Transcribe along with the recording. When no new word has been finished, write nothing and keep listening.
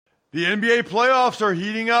The NBA playoffs are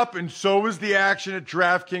heating up, and so is the action at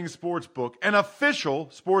DraftKings Sportsbook, an official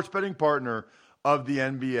sports betting partner of the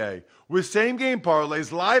NBA. With same-game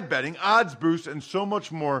parlays, live betting, odds boosts, and so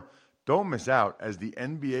much more, don't miss out as the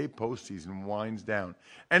NBA postseason winds down.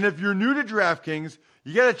 And if you're new to DraftKings,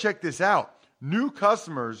 you got to check this out. New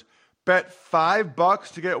customers bet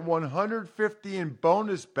 $5 to get $150 in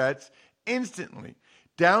bonus bets instantly.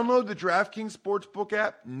 Download the DraftKings Sportsbook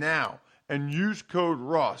app now and use code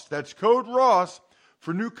ROSS. That's code ROSS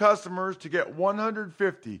for new customers to get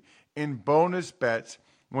 $150 in bonus bets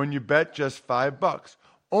when you bet just $5.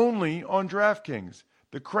 Only on DraftKings.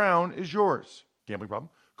 The crown is yours. Gambling problem?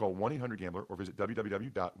 Call 1-800-GAMBLER or visit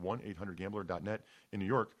www.1800gambler.net. In New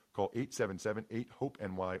York, call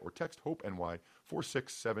 877-8-HOPE-NY or text HOPE-NY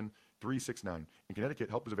 467-369. In Connecticut,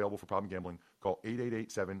 help is available for problem gambling. Call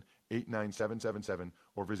 888-7-897-7777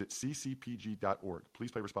 or visit ccpg.org.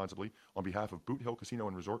 Please play responsibly on behalf of Boot Hill Casino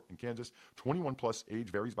and Resort in Kansas. 21 plus, age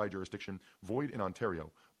varies by jurisdiction. Void in Ontario.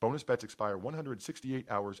 Bonus bets expire 168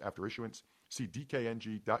 hours after issuance. See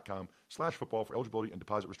dkng.com/football for eligibility and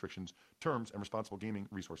deposit restrictions, terms, and responsible gaming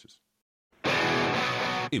resources.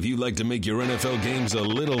 If you'd like to make your NFL games a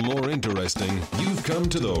little more interesting, you've come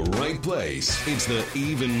to the right place. It's the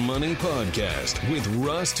Even Money Podcast with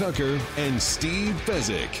Ross Tucker and Steve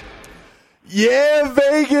Fezzik. Yeah,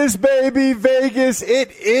 Vegas, baby, Vegas.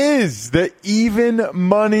 It is the Even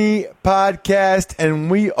Money Podcast,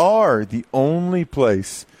 and we are the only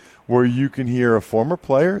place where you can hear a former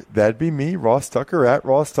player, that'd be me, Ross Tucker, at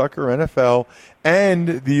Ross Tucker NFL,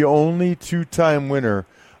 and the only two-time winner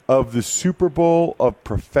of the Super Bowl of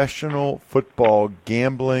professional football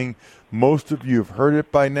gambling. Most of you have heard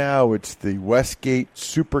it by now. It's the Westgate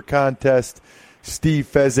Super Contest. Steve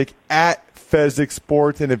Fezzik at Fezzik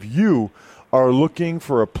Sports. And if you are looking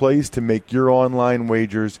for a place to make your online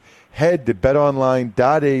wagers, head to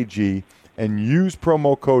betonline.ag and use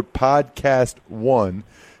promo code PODCAST1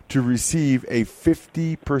 to receive a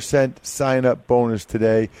 50% sign-up bonus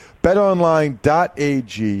today.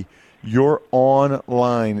 betonline.ag, your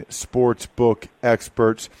online sportsbook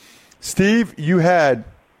experts. Steve, you had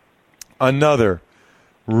another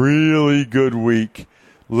really good week.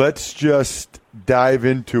 Let's just dive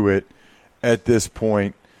into it at this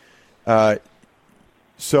point.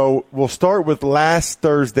 So we'll start with last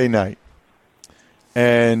Thursday night.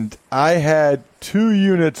 And I had 2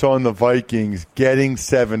 units on the Vikings getting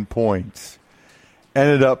 7 points.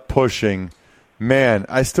 Ended up pushing. Man,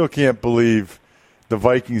 I still can't believe the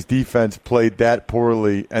Vikings defense played that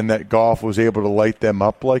poorly and that Goff was able to light them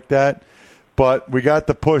up like that. But we got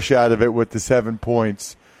the push out of it with the 7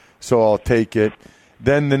 points, so I'll take it.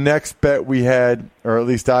 Then the next bet we had, or at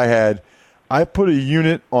least I had, I put a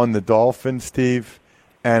unit on the Dolphins, Steve,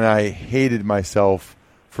 and I hated myself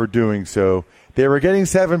for doing so. They were getting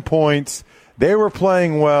 7 points. They were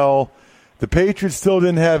playing well. The Patriots still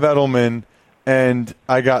didn't have Edelman, and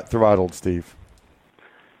I got throttled, Steve.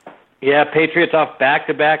 Yeah, Patriots off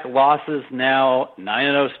back-to-back losses now,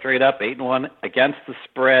 9-0 straight up, 8-1 against the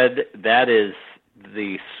spread. That is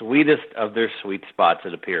the sweetest of their sweet spots,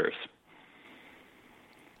 it appears.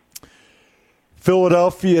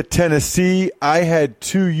 Philadelphia, Tennessee, I had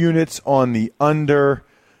 2 units on the under.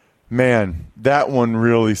 Man, that one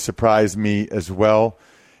really surprised me as well.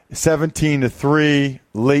 17-3,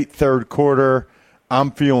 late third quarter. I'm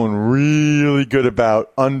feeling really good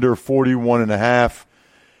about under 41.5.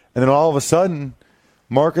 And then all of a sudden,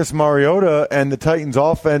 Marcus Mariota and the Titans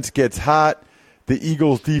offense gets hot. The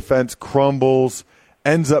Eagles defense crumbles,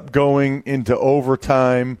 ends up going into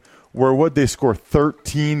overtime where would they score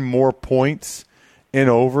 13 more points in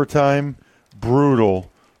overtime? Brutal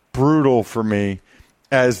for me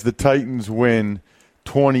as the Titans win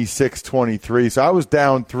 26-23. So I was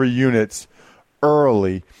down 3 units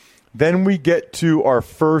early. Then we get to our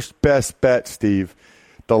first best bet, Steve.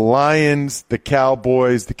 The Lions, the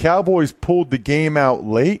Cowboys. The Cowboys pulled the game out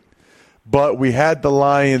late, but we had the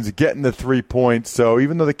Lions getting the 3 points. So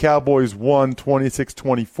even though the Cowboys won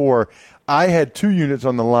 26-24, I had 2 units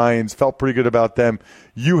on the Lions, felt pretty good about them.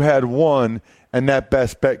 You had 1, and that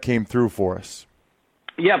best bet came through for us.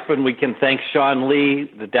 Yep, and we can thank Sean Lee.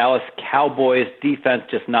 The Dallas Cowboys defense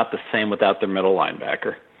just not the same without their middle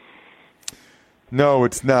linebacker. No,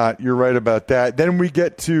 it's not. You're right about that. Then we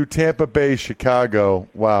get to Tampa Bay, Chicago.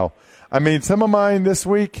 Wow. I mean, some of mine this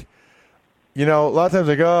week, you know, a lot of times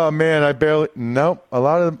I go, oh, man, I barely – nope. A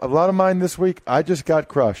lot of mine this week, I just got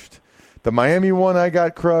crushed. The Miami one, I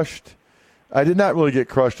got crushed. I did not really get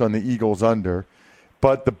crushed on the Eagles under.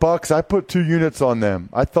 But the Bucs, I put 2 units on them.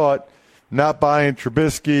 I thought not buying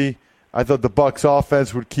Trubisky. I thought the Bucs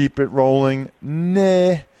offense would keep it rolling.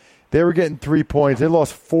 Nah. They were getting 3 points. They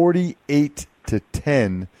lost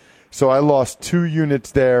 48-10. So I lost 2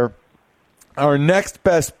 units there. Our next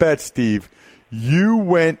best bet, Steve, you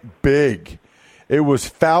went big. It was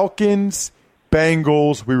Falcons,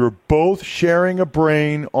 Bengals. We were both sharing a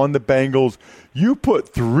brain on the Bengals. You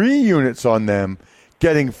put 3 units on them,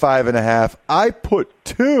 getting 5.5. I put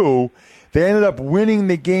 2. They ended up winning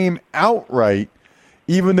the game outright,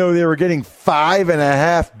 even though they were getting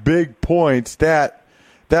 5.5 big points. That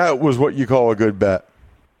was what you call a good bet.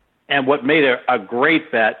 And what made it a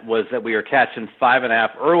great bet was that we were catching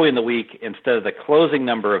 5.5 early in the week instead of the closing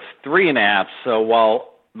number of 3.5. So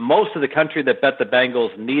while most of the country that bet the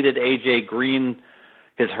Bengals needed A.J. Green,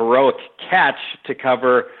 his heroic catch to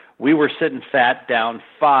cover, we were sitting fat down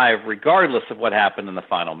 5, regardless of what happened in the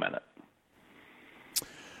final minute.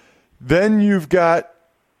 Then you've got,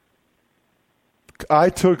 I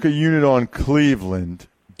took a unit on Cleveland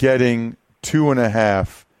getting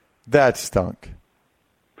 2.5. That stunk.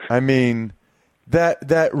 I mean,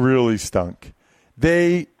 that really stunk.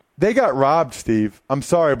 They got robbed, Steve. I'm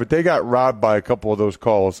sorry, but they got robbed by a couple of those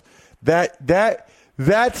calls. That's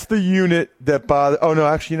the unit that bothered. Oh no,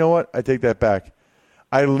 actually, you know what? I take that back.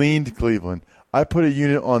 I leaned Cleveland. I put a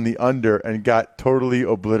unit on the under and got totally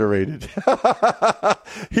obliterated.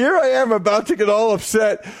 Here I am about to get all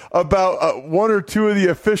upset about 1 or 2 of the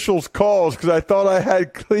officials' calls because I thought I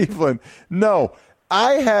had Cleveland. No,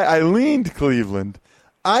 I leaned Cleveland.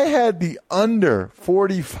 I had the under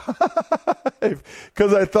 45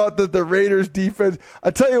 because I thought that the Raiders' defense.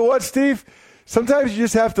 I tell you what, Steve, sometimes you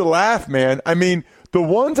just have to laugh, man. I mean, the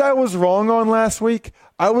ones I was wrong on last week,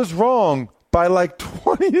 I was wrong by like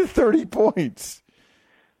 20 to 30 points.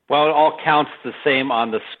 Well, it all counts the same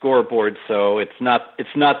on the scoreboard, so it's not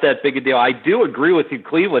that big a deal. I do agree with you.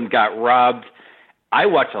 Cleveland got robbed. I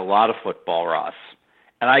watch a lot of football, Ross,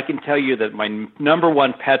 and I can tell you that my number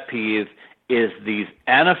one pet peeve is these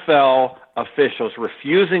NFL officials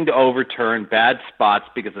refusing to overturn bad spots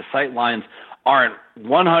because the sight lines aren't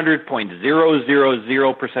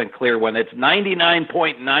 100.000% clear when it's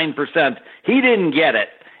 99.9%. He didn't get it.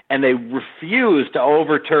 And they refuse to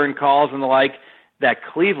overturn calls and the like. That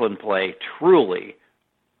Cleveland play, truly,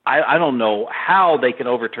 I don't know how they can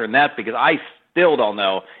overturn that because I still don't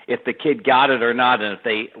know if the kid got it or not. And if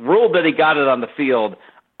they ruled that he got it on the field,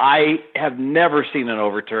 I have never seen an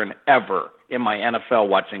overturn ever in my NFL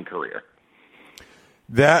watching career.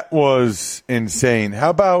 That was insane. How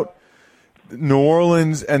about New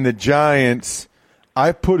Orleans and the Giants?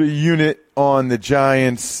 I put a unit on the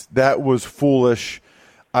Giants. That was foolish.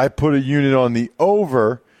 I put a unit on the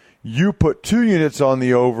over. You put 2 units on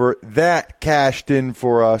the over. That cashed in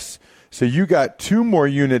for us. So you got 2 more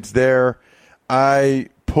units there. I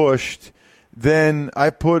pushed. Then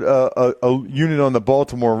I put a unit on the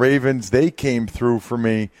Baltimore Ravens. They came through for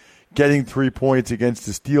me, getting 3 points against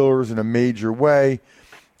the Steelers in a major way.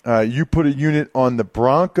 You put a unit on the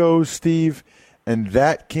Broncos, Steve, and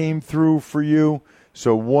that came through for you.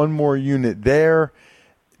 So 1 more unit there.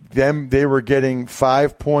 They were getting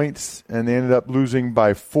 5 points, and they ended up losing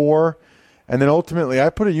by 4. And then ultimately, I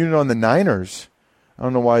put a unit on the Niners. I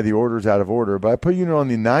don't know why the order's out of order, but I put a unit on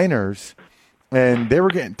the Niners, and they were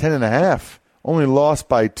getting 10.5. Only lost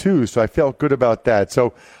by 2, so I felt good about that.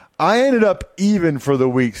 So I ended up even for the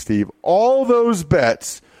week, Steve. All those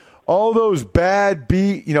bets, all those bad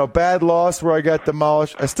loss where I got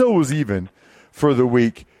demolished, I still was even for the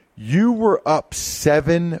week. You were up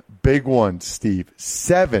 7 big ones, Steve.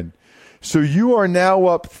 7. So you are now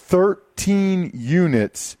up 13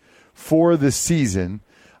 units for the season.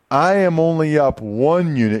 I am only up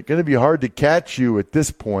 1 unit. Going to be hard to catch you at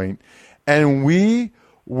this point. And we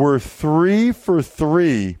were 3 for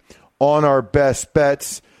 3 on our best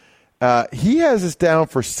bets. He has us down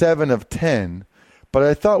for 7 of 10, but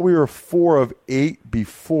I thought we were 4 of 8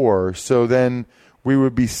 before. So then we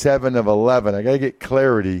would be 7 of 11. I got to get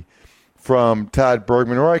clarity from Todd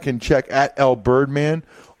Bergman, or I can check at L Birdman,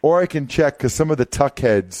 or I can check because some of the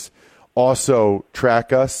Tuckheads also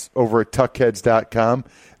track us over at tuckheads.com.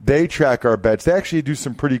 They track our bets. They actually do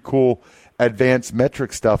some pretty cool advanced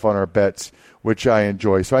metric stuff on our bets, which I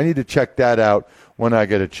enjoy. So I need to check that out when I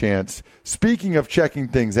get a chance. Speaking of checking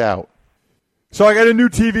things out, so I got a new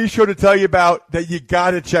TV show to tell you about that you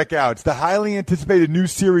got to check out. It's the highly anticipated new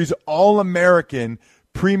series All-American.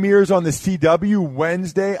 Premieres on the CW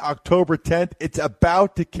Wednesday, October 10th. It's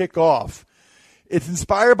about to kick off. It's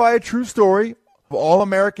inspired by a true story.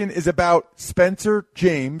 All-American is about Spencer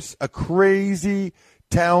James, a crazy,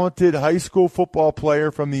 talented high school football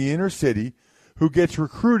player from the inner city who gets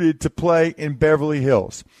recruited to play in Beverly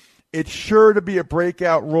Hills. It's sure to be a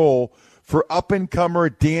breakout role for up-and-comer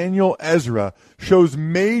Daniel Ezra shows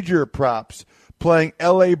major props playing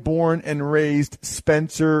L.A.-born and raised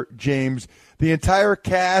Spencer James. The entire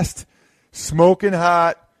cast, smoking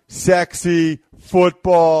hot, sexy,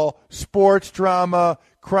 football, sports drama,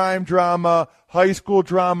 crime drama, high school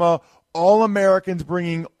drama, All Americans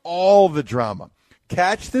bringing all the drama.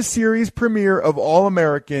 Catch the series premiere of All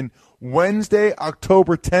American Wednesday,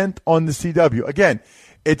 October 10th on the CW. Again,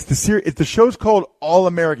 it's the show's called All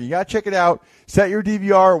American. You got to check it out. Set your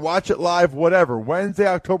DVR, watch it live, whatever. Wednesday,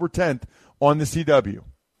 October 10th on the CW.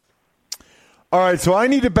 All right, so I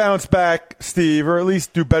need to bounce back, Steve, or at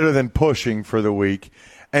least do better than pushing for the week.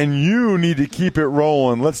 And you need to keep it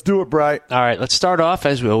rolling. Let's do it, Bright. All right, let's start off,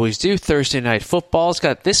 as we always do, Thursday Night Football's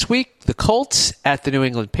got this week the Colts at the New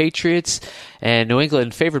England Patriots. And New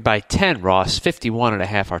England favored by 10, Ross,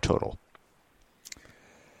 51.5 our total.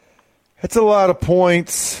 That's a lot of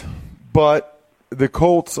points, but the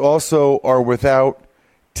Colts also are without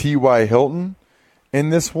T.Y. Hilton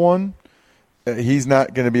in this one. He's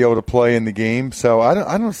not going to be able to play in the game, so I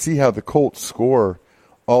don't see how the Colts score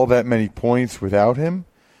all that many points without him.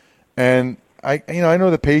 And I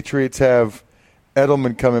know the Patriots have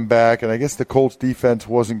Edelman coming back, and I guess the Colts defense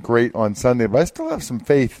wasn't great on Sunday, but I still have some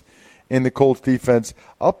faith in the Colts defense.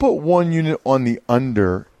 I'll put 1 unit on the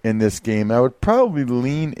under in this game. I would probably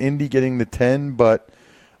lean Indy getting the 10, but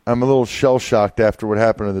I'm a little shell-shocked after what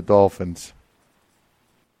happened to the Dolphins.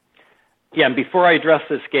 Yeah, and before I address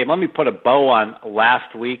this game, let me put a bow on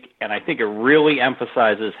last week, and I think it really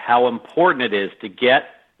emphasizes how important it is to get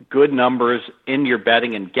good numbers in your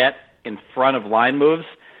betting and get in front of line moves.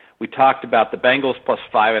 We talked about the Bengals plus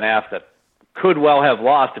 5.5 that could well have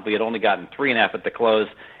lost if we had only gotten 3.5 at the close,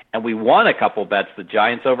 and we won a couple bets, the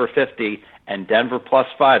Giants over 50 and Denver plus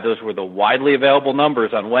 5. Those were the widely available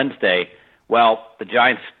numbers on Wednesday. Well, the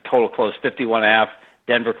Giants total closed 51.5,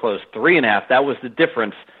 Denver closed 3.5. That was the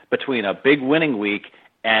difference between a big winning week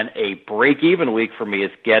and a break-even week for me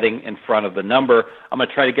is getting in front of the number. I'm going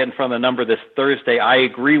to try to get in front of the number this Thursday. I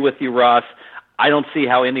agree with you, Ross. I don't see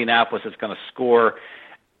how Indianapolis is going to score.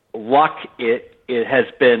 Luck, it has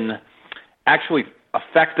been actually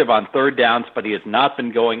effective on third downs, but he has not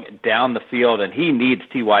been going down the field, and he needs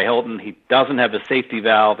T.Y. Hilton. He doesn't have a safety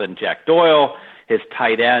valve, and Jack Doyle, his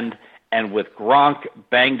tight end, and with Gronk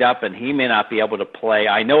banged up and he may not be able to play.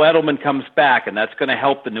 I know Edelman comes back, and that's going to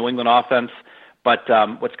help the New England offense. But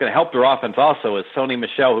what's going to help their offense also is Sony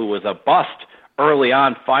Michel, who was a bust early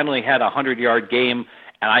on, finally had a 100-yard game,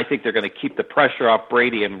 and I think they're going to keep the pressure off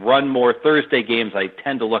Brady and run more Thursday games. I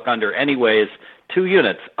tend to look under anyways. 2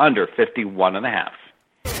 units under 51.5.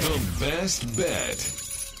 The best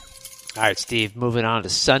bet. All right, Steve, moving on to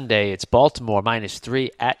Sunday. It's Baltimore -3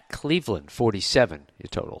 at Cleveland, 47 your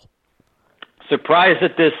total. Surprised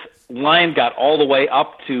that this line got all the way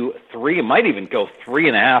up to 3. It might even go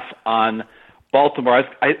 3.5 on Baltimore.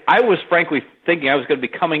 I was frankly thinking I was going to be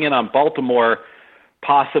coming in on Baltimore,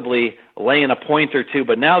 possibly laying a point or two,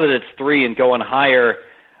 but now that it's 3 and going higher,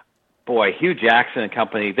 boy, Hugh Jackson and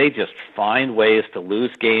company, they just find ways to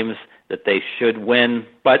lose games that they should win.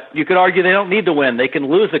 But you could argue they don't need to win. They can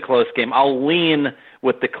lose a close game. I'll lean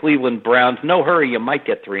with the Cleveland Browns. No hurry, you might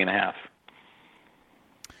get 3.5.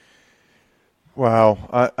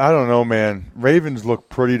 Wow, I don't know, man. Ravens look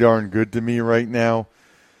pretty darn good to me right now.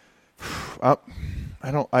 I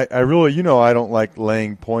really, I don't like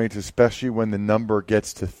laying points, especially when the number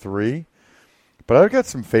gets to 3. But I've got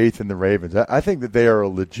some faith in the Ravens. I think that they are a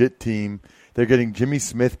legit team. They're getting Jimmy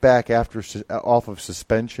Smith back off of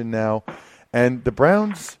suspension now, and the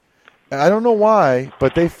Browns. I don't know why,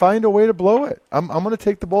 but they find a way to blow it. I'm going to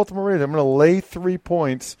take the Baltimore Ravens. I'm going to lay 3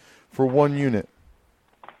 points for 1 unit.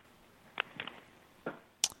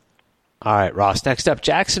 All right, Ross. Next up,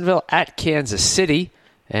 Jacksonville at Kansas City,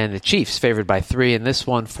 and the Chiefs favored by 3 in this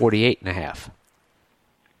one, 48.5.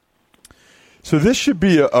 So this should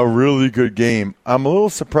be a really good game. I'm a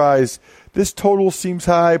little surprised. This total seems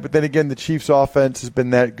high, but then again, the Chiefs' offense has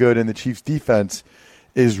been that good, and the Chiefs' defense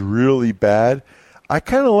is really bad. I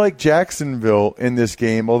kind of like Jacksonville in this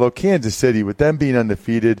game, although Kansas City, with them being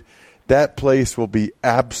undefeated, that place will be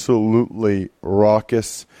absolutely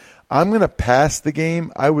raucous. I'm going to pass the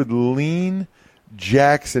game. I would lean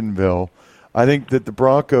Jacksonville. I think that the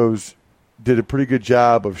Broncos did a pretty good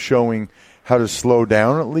job of showing how to slow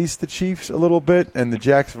down at least the Chiefs a little bit, and the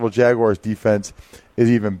Jacksonville Jaguars defense is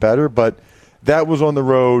even better. But that was on the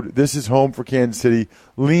road. This is home for Kansas City.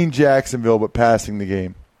 Lean Jacksonville, but passing the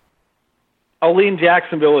game. I'll lean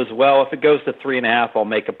Jacksonville as well. If it goes to 3.5, I'll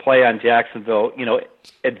make a play on Jacksonville.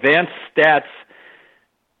 Advanced stats,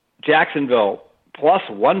 Jacksonville, plus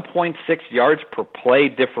 1.6 yards per play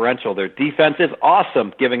differential. Their defense is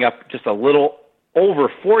awesome, giving up just a little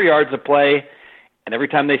over 4 yards a play. And every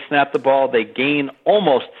time they snap the ball, they gain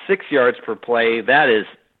almost 6 yards per play. That is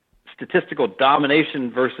statistical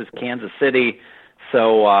domination versus Kansas City.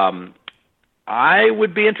 So I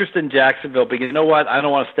would be interested in Jacksonville, but you know what? I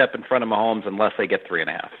don't want to step in front of Mahomes unless they get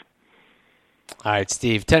 3.5. All right,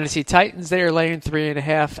 Steve. Tennessee Titans, they are laying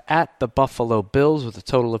 3.5 at the Buffalo Bills with a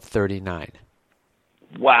total of 39.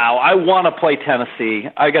 Wow, I want to play Tennessee.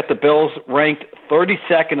 I got the Bills ranked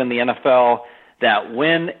 32nd in the NFL. That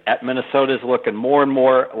win at Minnesota is looking more and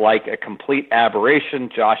more like a complete aberration.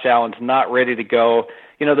 Josh Allen's not ready to go.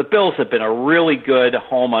 You know, the Bills have been a really good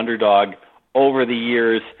home underdog over the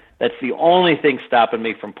years. That's the only thing stopping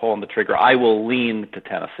me from pulling the trigger. I will lean to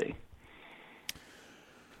Tennessee.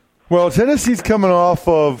 Well, Tennessee's coming off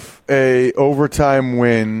of a overtime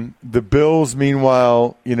win. The Bills,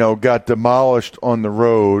 meanwhile, got demolished on the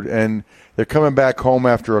road, and they're coming back home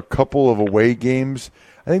after a couple of away games.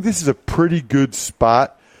 I think this is a pretty good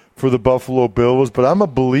spot for the Buffalo Bills, but I'm a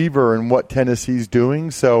believer in what Tennessee's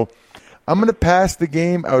doing, so I'm going to pass the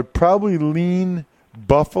game. I would probably lean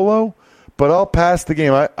Buffalo, but I'll pass the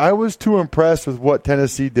game. I was too impressed with what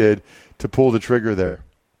Tennessee did to pull the trigger there.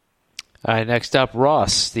 All right, next up,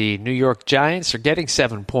 Ross. The New York Giants are getting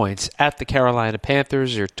 7 points at the Carolina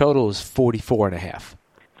Panthers. Your total is 44.5.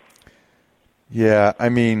 Yeah,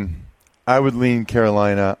 I would lean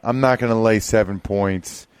Carolina. I'm not going to lay 7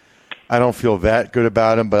 points. I don't feel that good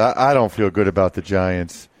about them, but I don't feel good about the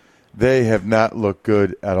Giants. They have not looked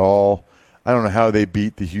good at all. I don't know how they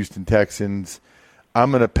beat the Houston Texans.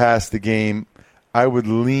 I'm going to pass the game. I would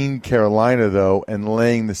lean Carolina, though, and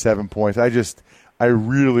laying the 7 points. I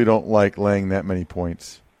really don't like laying that many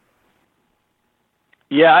points.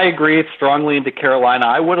 Yeah, I agree strongly into Carolina.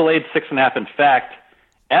 I would have laid 6.5. In fact,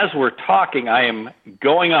 as we're talking, I am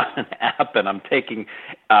going on an app and I'm taking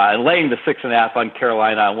laying the 6.5 on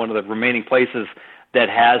Carolina on one of the remaining places that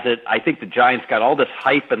has it. I think the Giants got all this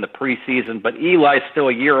hype in the preseason, but Eli's still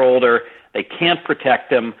a year older. They can't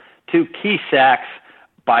protect him. 2 key sacks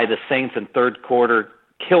by the Saints in third quarter,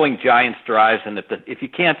 killing Giants drives. And if you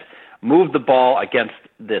can't move the ball against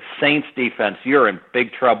the Saints defense, you're in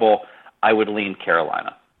big trouble. I would lean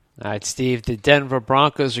Carolina. All right, Steve, the Denver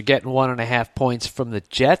Broncos are getting 1.5 points from the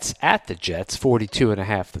Jets at the Jets,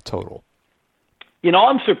 42.5 the total.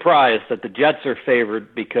 I'm surprised that the Jets are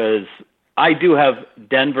favored because I do have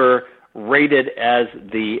Denver rated as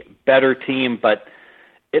the better team, but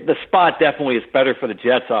the spot definitely is better for the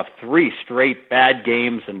Jets off 3 straight bad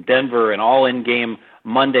games, and Denver an all-in game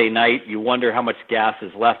Monday night. You wonder how much gas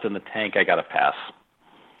is left in the tank. I got to pass.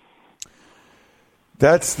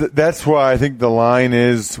 That's why I think the line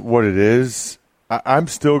is what it is. I'm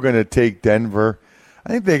still going to take Denver. I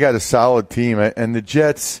think they got a solid team, and the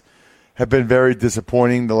Jets have been very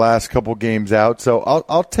disappointing the last couple games out. So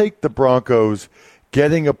I'll take the Broncos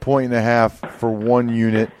getting 1.5 for 1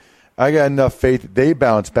 unit. I got enough faith that they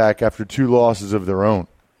bounce back after 2 losses of their own.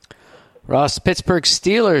 Ross, the Pittsburgh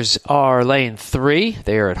Steelers are laying 3.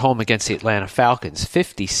 They are at home against the Atlanta Falcons,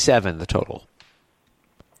 57 the total.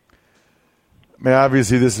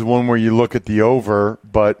 Obviously this is one where you look at the over,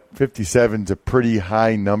 but 57 is a pretty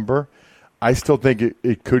high number. I still think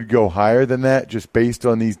it could go higher than that just based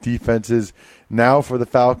on these defenses. Now for the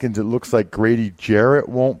Falcons, it looks like Grady Jarrett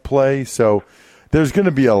won't play, so there's going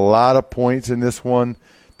to be a lot of points in this one.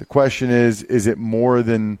 The question is it more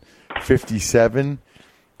than 57?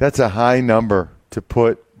 That's a high number to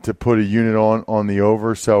put a unit on the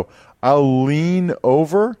over. So I'll lean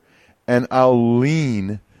over, and I'll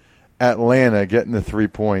lean Atlanta getting the 3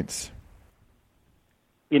 points.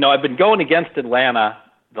 I've been going against Atlanta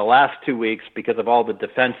the last 2 weeks because of all the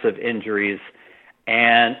defensive injuries,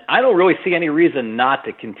 and I don't really see any reason not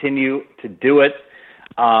to continue to do it.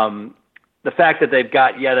 The fact that they've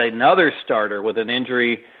got yet another starter with an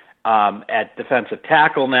injury at defensive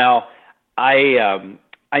tackle now,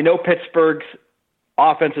 I know Pittsburgh's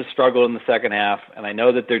offense has struggled in the second half, and I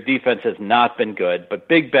know that their defense has not been good, but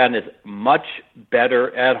Big Ben is much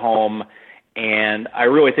better at home, and I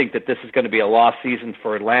really think that this is going to be a lost season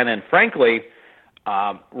for Atlanta. And frankly,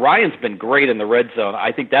 Ryan's been great in the red zone.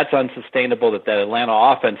 I think that's unsustainable that Atlanta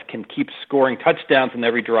offense can keep scoring touchdowns in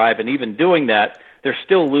every drive, and even doing that, they're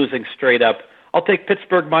still losing straight up. I'll take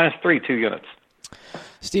Pittsburgh -3, 2 units.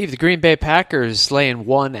 Steve, the Green Bay Packers laying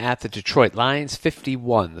 1 at the Detroit Lions,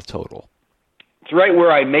 51 the total. It's right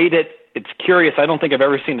where I made it. It's curious. I don't think I've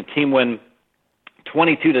ever seen a team win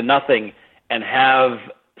 22-0 and have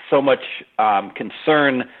so much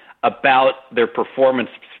concern. about their performance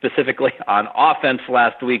specifically on offense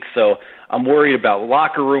last week, so I'm worried about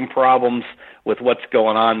locker room problems with what's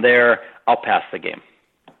going on there. I'll pass the game.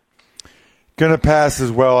 Going to pass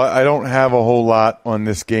as well. I don't have a whole lot on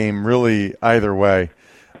this game, really, either way.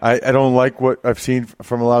 I don't like what I've seen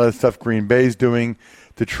from a lot of the stuff Green Bay's doing.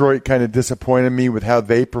 Detroit kind of disappointed me with how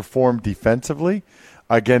they performed defensively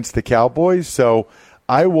against the Cowboys, so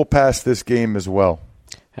I will pass this game as well.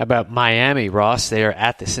 How about Miami, Ross? They are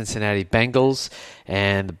at the Cincinnati Bengals,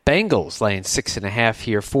 and the Bengals laying 6.5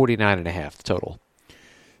 here, 49.5 total.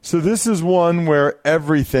 So this is one where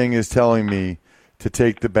everything is telling me to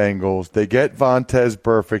take the Bengals. They get Vontaze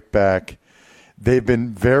Burfict back. They've been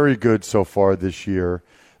very good so far this year.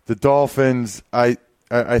 The Dolphins, I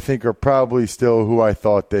think, are probably still who I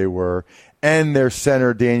thought they were. And their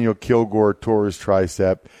center, Daniel Kilgore, tore his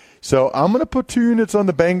tricep. So I'm going to put 2 units on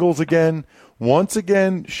the Bengals again. Once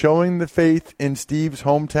again, showing the faith in Steve's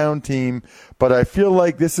hometown team. But I feel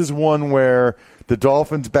like this is one where the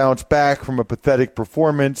Dolphins bounce back from a pathetic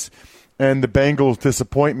performance and the Bengals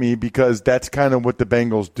disappoint me because that's kind of what the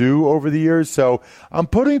Bengals do over the years. So I'm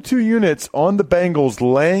putting 2 units on the Bengals,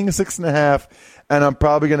 laying 6.5, and I'm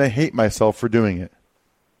probably going to hate myself for doing it.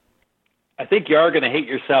 I think you are going to hate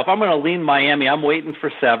yourself. I'm going to lean Miami. I'm waiting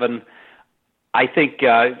for 7. I think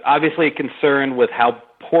obviously a concern with how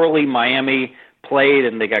poorly Miami played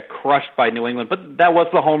and they got crushed by New England, but that was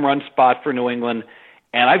the home run spot for New England.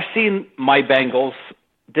 And I've seen my Bengals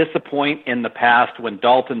disappoint in the past when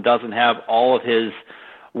Dalton doesn't have all of his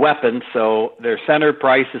weapons. So their center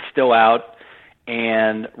Price is still out,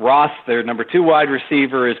 and Ross, their number 2 wide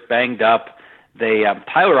receiver, is banged up. They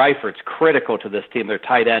Tyler Eifert's critical to this team. Their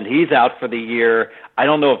tight end, he's out for the year. I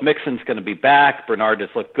don't know if Mixon's going to be back. Bernard has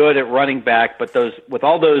looked good at running back, but with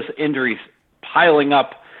all those injuries piling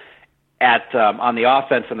up at on the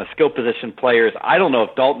offense and the skill position players, I don't know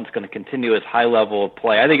if Dalton's going to continue his high level of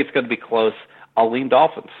play. I think it's going to be close. I'll lean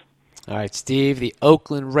Dolphins. All right, Steve, the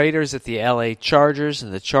Oakland Raiders at the LA Chargers,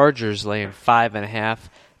 and the Chargers laying 5.5,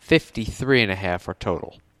 53.5 are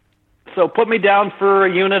total. So put me down for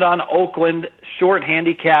a unit on Oakland, short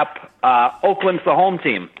handicap. Oakland's the home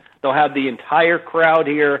team. They'll have the entire crowd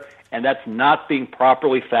here, and that's not being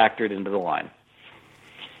properly factored into the line.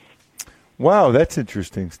 Wow, that's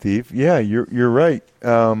interesting, Steve. Yeah, you're right.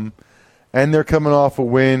 And they're coming off a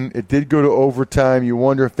win. It did go to overtime. You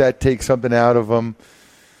wonder if that takes something out of them.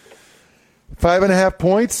 5.5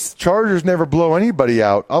 points. Chargers never blow anybody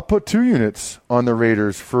out. I'll put 2 units on the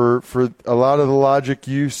Raiders for a lot of the logic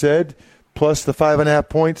you said, plus the 5.5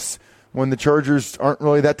 points when the Chargers aren't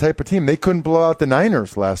really that type of team. They couldn't blow out the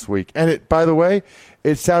Niners last week. And by the way,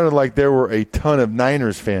 it sounded like there were a ton of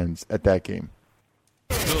Niners fans at that game.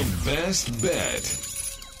 The best bet.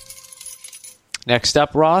 Next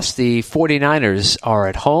up, Ross, the 49ers are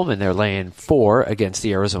at home, and they're laying 4 against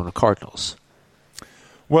the Arizona Cardinals.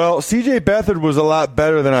 Well, C.J. Beathard was a lot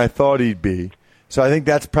better than I thought he'd be. So I think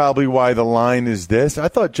that's probably why the line is this. I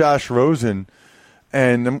thought Josh Rosen,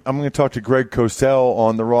 and I'm going to talk to Greg Cosell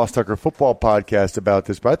on the Ross Tucker Football Podcast about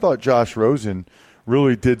this, but I thought Josh Rosen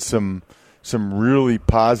really did some really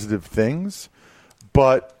positive things.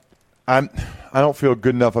 But I don't feel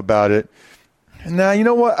good enough about it. Now, you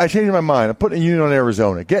know what? I changed my mind. I'm putting a unit on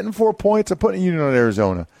Arizona. Getting 4 points, I'm putting a unit on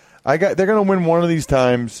Arizona. They're going to win one of these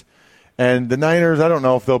times. And the Niners, I don't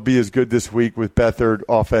know if they'll be as good this week with Beathard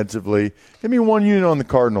offensively. Give me 1 unit on the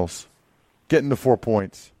Cardinals, getting the 4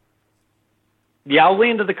 points. Yeah, I'll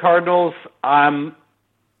lean to the Cardinals.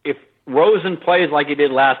 If Rosen plays like he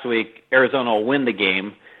did last week, Arizona will win the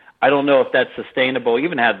game. I don't know if that's sustainable.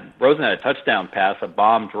 Rosen had a touchdown pass, a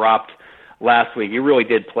bomb dropped last week. He really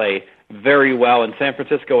did play very well in San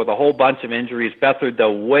Francisco with a whole bunch of injuries. Beathard,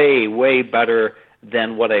 though, way, way better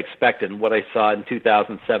than what I expected and what I saw in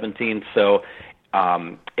 2017. So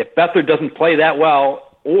if Beathard doesn't play that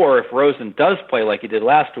well, or if Rosen does play like he did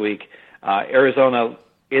last week, Arizona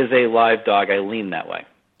is a live dog. I lean that way.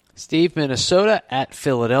 Steve, Minnesota at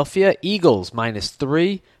Philadelphia. Eagles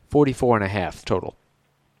 -3, 44.5 total.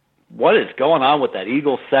 What is going on with that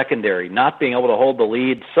Eagles secondary, not being able to hold the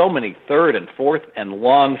lead? So many 3rd and 4th and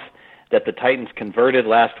longs that the Titans converted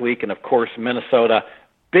last week. And, of course, Minnesota,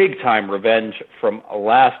 big-time revenge from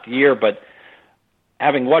last year. But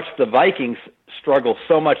having watched the Vikings struggle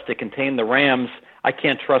so much to contain the Rams, I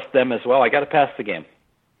can't trust them as well. I got to pass the game.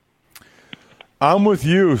 I'm with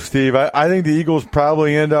you, Steve. I think the Eagles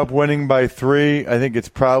probably end up winning by 3. I think it's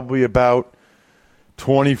probably about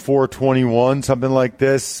 24-21, something like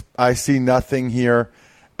this. I see nothing here.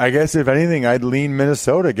 I guess, if anything, I'd lean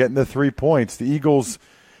Minnesota getting the 3 points. The Eagles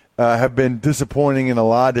have been disappointing in a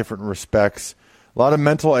lot of different respects. a lot of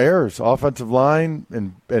mental errors, offensive line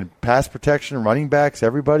and pass protection, running backs,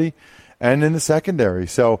 everybody, and in the secondary.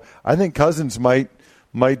 So I think Cousins might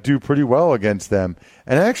do pretty well against them.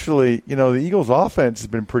 And actually, the Eagles' offense has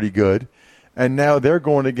been pretty good, and now they're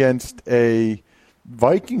going against a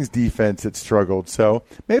Vikings defense that struggled. So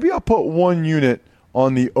maybe I'll put 1 unit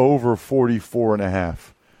on the over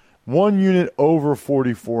 44.5. 1 unit over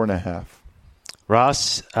 44.5.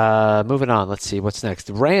 Ross, moving on. Let's see what's next.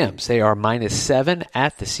 The Rams, they are -7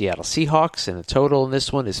 at the Seattle Seahawks, and the total in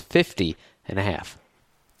this one is 50.5.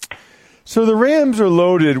 So the Rams are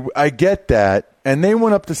loaded. I get that. And they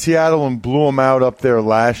went up to Seattle and blew them out up there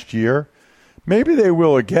last year. Maybe they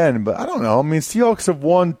will again, but I don't know. I mean, Seahawks have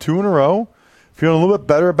won 2 in a row. Feeling a little bit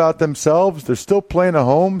better about themselves. They're still playing at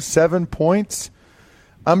home, 7 points.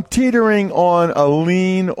 I'm teetering on a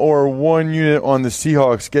lean or 1 unit on the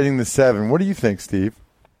Seahawks getting the 7. What do you think, Steve?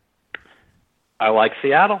 I like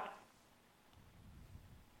Seattle.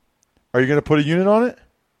 Are you going to put a unit on it?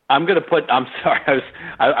 I'm sorry.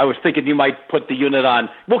 I was thinking you might put the unit on.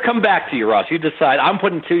 We'll come back to you, Ross. You decide. I'm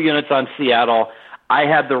putting 2 units on Seattle. I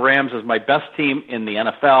had the Rams as my best team in the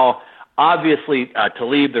NFL. Obviously,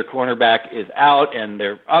 Talib, their cornerback, is out, and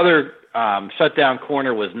their other shutdown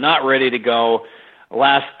corner was not ready to go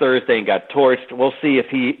last Thursday and got torched. We'll see if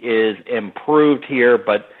he is improved here.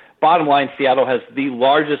 But bottom line, Seattle has the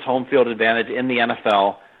largest home field advantage in the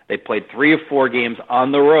NFL. They played 3 of 4 games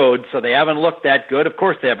on the road, so they haven't looked that good. Of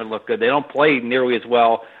course they haven't looked good. They don't play nearly as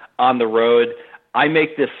well on the road. I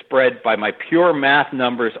make this spread by my pure math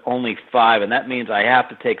numbers only 5, and that means I have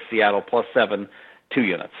to take Seattle +7, 2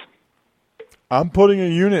 units. I'm putting a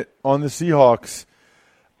unit on the Seahawks.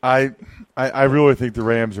 I really think the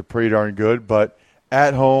Rams are pretty darn good, but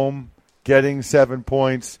at home, getting 7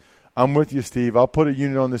 points, I'm with you, Steve. I'll put a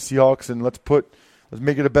unit on the Seahawks, and let's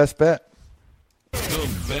make it a best bet. The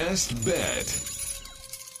best bet.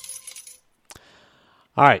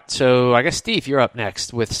 All right, so I guess, Steve, you're up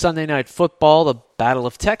next with Sunday Night Football, the Battle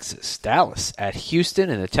of Texas. Dallas at Houston,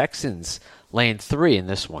 and the Texans laying 3 in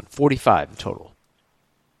this one, 45 in total.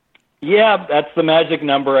 Yeah, that's the magic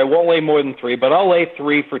number. I won't lay more than 3, but I'll lay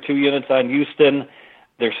 3 for 2 units on Houston.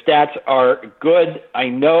 Their stats are good. I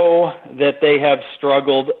know that they have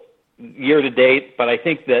struggled year to date, but I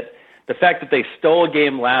think that the fact that they stole a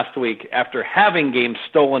game last week after having games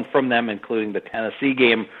stolen from them, including the Tennessee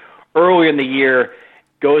game earlier in the year,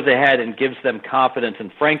 goes ahead and gives them confidence.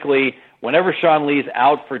 And frankly, whenever Sean Lee's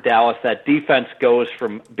out for Dallas, that defense goes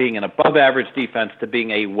from being an above-average defense to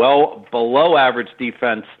being a below-average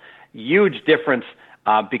defense. Huge difference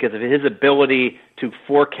because of his ability to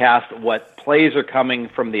forecast what plays are coming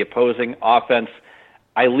from the opposing offense.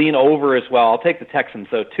 I lean over as well. I'll take the Texans,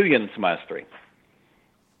 though, 2 units -3.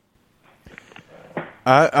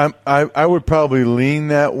 I would probably lean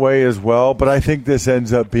that way as well, but I think this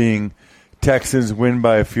ends up being Texans win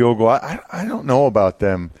by a field goal. I don't know about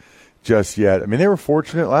them just yet. I mean, they were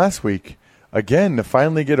fortunate last week, again, to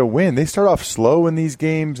finally get a win. They start off slow in these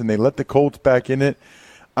games, and they let the Colts back in it.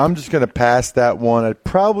 I'm just going to pass that one. I'd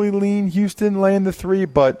probably lean Houston laying the 3,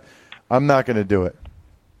 but I'm not going to do it.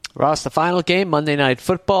 Ross, the final game, Monday Night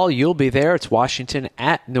Football. You'll be there. It's Washington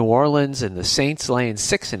at New Orleans, and the Saints laying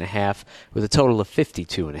 6.5 with a total of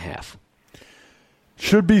 52.5.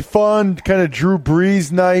 Should be fun, kind of Drew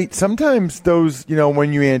Brees night. Sometimes those,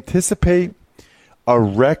 when you anticipate a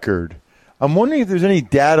record, I'm wondering if there's any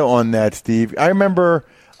data on that, Steve. I remember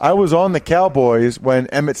I was on the Cowboys when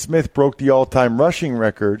Emmitt Smith broke the all-time rushing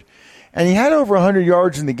record, and he had over 100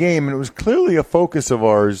 yards in the game, and it was clearly a focus of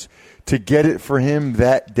ours to get it for him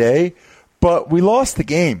that day. But we lost the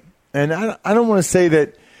game, and I don't want to say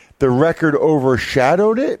that the record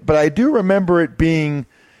overshadowed it, but I do remember it being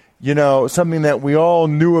something that we all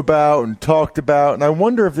knew about and talked about. And I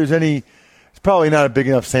wonder if there's it's probably not a big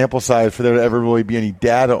enough sample size for there to ever really be any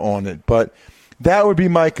data on it. But that would be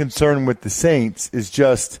my concern with the Saints is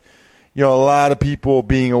just, a lot of people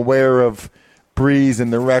being aware of Breeze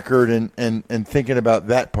and the record and thinking about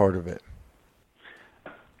that part of it.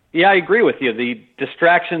 Yeah, I agree with you. The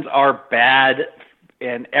distractions are bad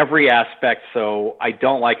in every aspect, so I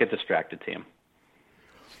don't like a distracted team.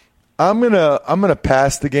 I'm gonna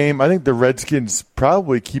pass the game. I think the Redskins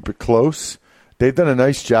probably keep it close. They've done a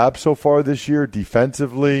nice job so far this year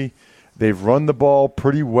defensively. They've run the ball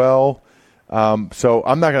pretty well. So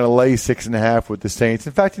I'm not going to lay 6.5 with the Saints.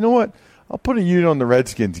 In fact, you know what? I'll put a unit on the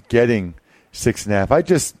Redskins getting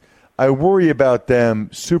 6.5. I worry about them.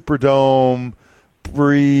 Superdome,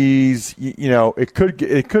 Breeze.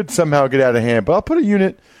 It could somehow get out of hand. But I'll put a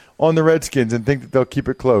unit on the Redskins and think that they'll keep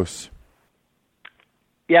it close.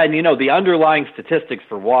 Yeah, and the underlying statistics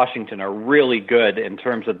for Washington are really good in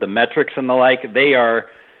terms of the metrics and the like. They are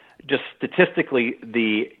just statistically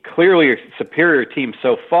the clearly superior team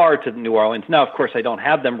so far to New Orleans. Now, of course, I don't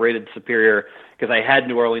have them rated superior because I had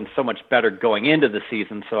New Orleans so much better going into the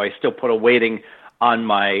season, so I still put a weighting on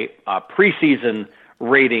my preseason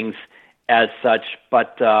ratings as such.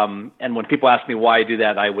 But and when people ask me why I do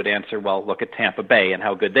that, I would answer, well, look at Tampa Bay and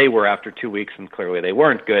how good they were after 2 weeks, and clearly they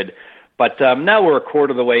weren't good. But now we're a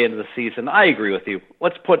quarter of the way into the season. I agree with you.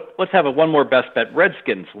 Let's have one more best bet.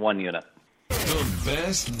 Redskins 1 unit. The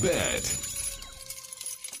best bet.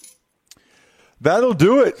 That'll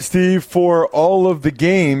do it, Steve, for all of the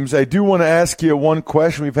games. I do want to ask you one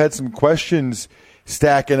question. We've had some questions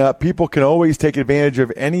stacking up. People can always take advantage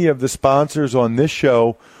of any of the sponsors on this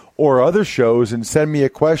show or other shows and send me a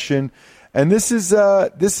question. And this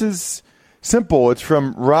is simple. It's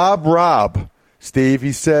from Rob, Steve.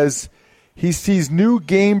 He says he sees new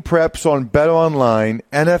game preps on BetOnline,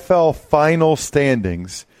 NFL final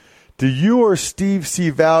standings. Do you or Steve see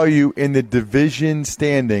value in the division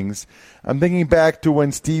standings? I'm thinking back to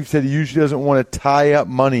when Steve said he usually doesn't want to tie up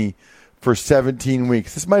money for 17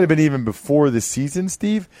 weeks. This might have been even before the season,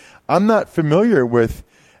 Steve. I'm not familiar with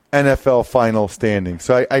NFL final standings.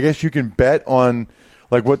 So I guess you can bet on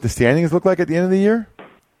like what the standings look like at the end of the year?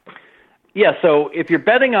 Yeah, so if you're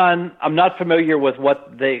betting on, I'm not familiar with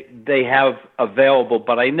what they have available,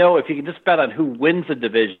 but I know if you can just bet on who wins a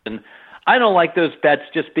division, I don't like those bets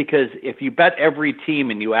just because if you bet every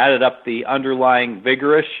team and you added up the underlying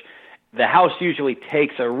vigorish, the house usually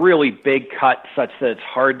takes a really big cut such that it's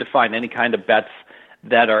hard to find any kind of bets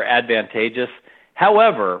that are advantageous.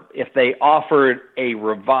 However, if they offered a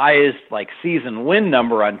revised season win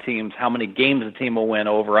number on teams, how many games a team will win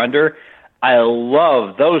over under, I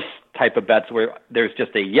love those type of bets where there's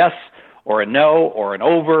just a yes or a no or an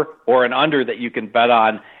over or an under that you can bet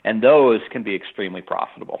on, and those can be extremely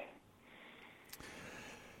profitable.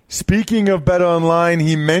 Speaking of BetOnline,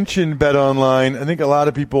 he mentioned BetOnline. I think a lot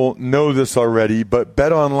of people know this already, but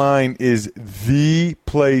BetOnline is the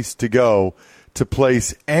place to go to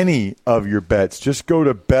place any of your bets. Just go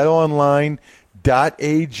to betonline.ag,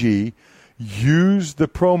 use the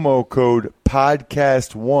promo code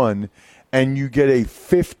podcast1, and you get a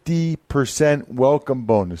 50% welcome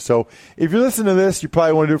bonus. So if you're listening to this, you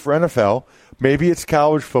probably want to do it for NFL. Maybe it's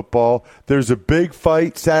college football. There's a big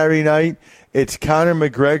fight Saturday night. It's Conor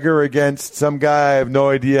McGregor against some guy. I have no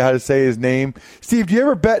idea how to say his name. Steve, do you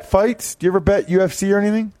ever bet fights? Do you ever bet UFC or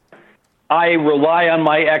anything? I rely on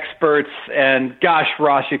my experts, and gosh,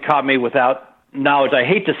 Ross, you caught me without knowledge. I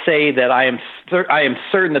hate to say that I am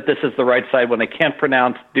certain that this is the right side when I can't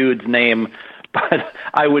pronounce dude's name, but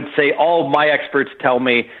I would say all of my experts tell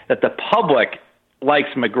me that the public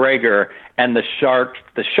likes McGregor, and the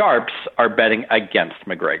sharps are betting against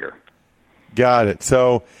McGregor. Got it.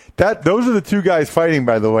 So those are the two guys fighting,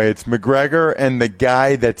 by the way. It's McGregor and the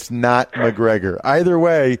guy that's not McGregor. Either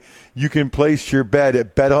way, you can place your bet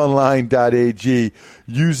at betonline.ag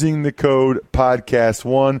using the code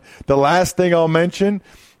podcast1. The last thing I'll mention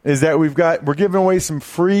is that we're giving away some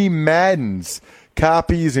free Maddens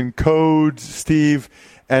copies and codes, Steve,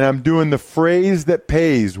 and I'm doing the phrase that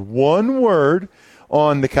pays, one word,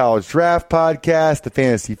 on the College Draft Podcast, the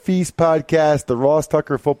Fantasy Feast Podcast, the Ross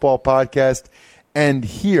Tucker Football Podcast, and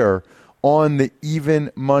here on the Even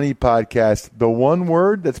Money Podcast. The one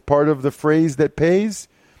word that's part of the phrase that pays,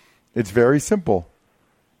 it's very simple,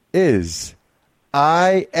 is.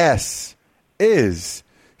 I-S. Is.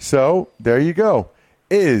 So there you go.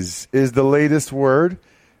 Is the latest word.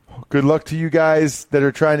 Good luck to you guys that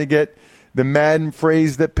are trying to get the Madden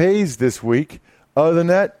phrase that pays this week. Other than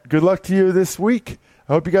that, good luck to you this week.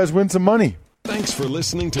 I hope you guys win some money. Thanks for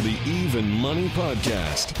listening to the Even Money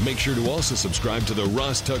Podcast. Make sure to also subscribe to the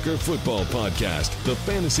Ross Tucker Football Podcast, the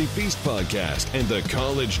Fantasy Feast Podcast, and the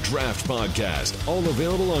College Draft Podcast. All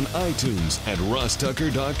available on iTunes at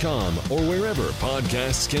rosstucker.com or wherever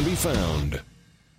podcasts can be found.